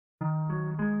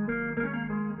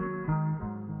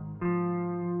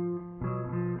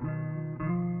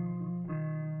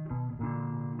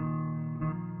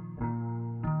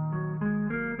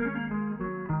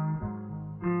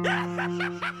Yeah,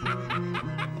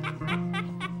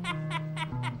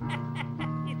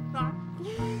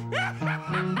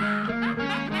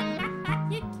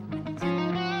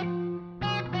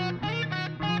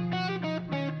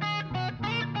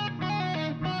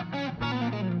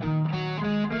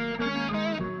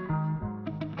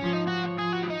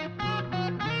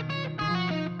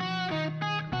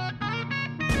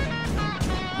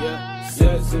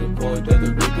 to the point that the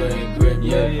Reaper ain't grit.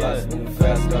 Yeah, moving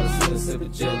fast, gotta sit and sip a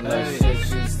gin like shit.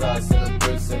 Shoot stocks in the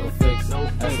bricks, ain't no fix.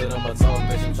 Acid on my tongue,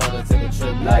 bitch, I'm tryna take a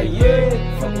trip like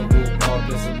yeah. Fuckin' roof, park,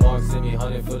 listen, marks, see me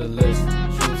hunting for the list.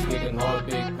 Shrooms kickin hard,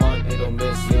 big punt, it don't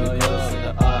miss. See the colors in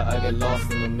the eye, I get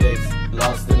lost in the mix.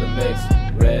 Lost in the mix.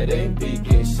 Red ain't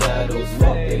peeking shadows.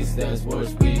 Fuck, they stands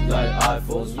worse, beat like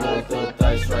iPhones. Roll the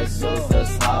dice, right, so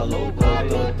that's hollow. Roll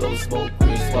the dough, smoke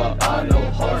grease, while I know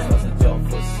hard. Jump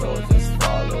for soul, just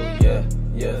follow,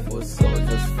 yeah, for soul,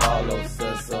 just follow.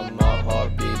 Sense of my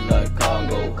heartbeat like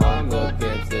Congo. Congo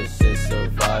games, this shit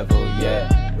survival, yeah.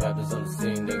 Raptors on the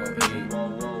scene, they gon' eat.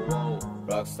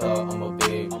 Rockstar, I'm a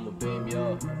beam,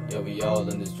 yo. Yeah, we all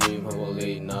in this dream, who will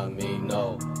lead, not me,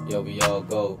 no. Yeah, we all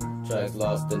go. Tracks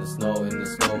lost in the snow, in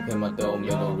my dome,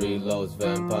 yeah, no reloads.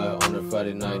 Vampire on a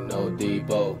Friday night, no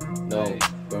Debo, no.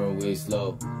 Burn we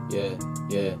slow, yeah,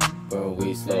 burn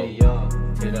we slow.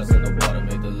 Tear dust in the water,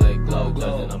 make the lake glow.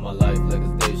 Legend of my life, like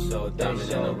a day show. Diamond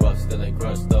in the rough, still ain't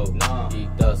crushed though. Eat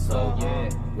dust, ho.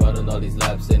 Running all these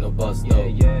laps, ain't no bust though.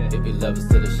 If we levels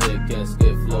to the shit, can't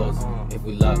skip floors. If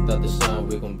we locked out the shine,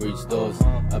 we gon' breach doors.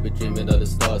 I be dreaming of the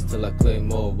stars till I claim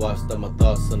more. Washed out my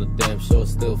thoughts on the damn shore,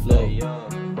 still flow.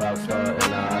 Rockstar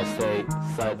in a high state.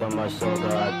 Sight on my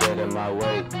shoulder, I get in my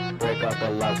way. Break out the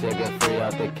locks, yeah, get free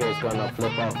out the case. Gonna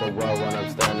flip off the world when I'm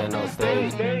standing on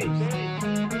stage.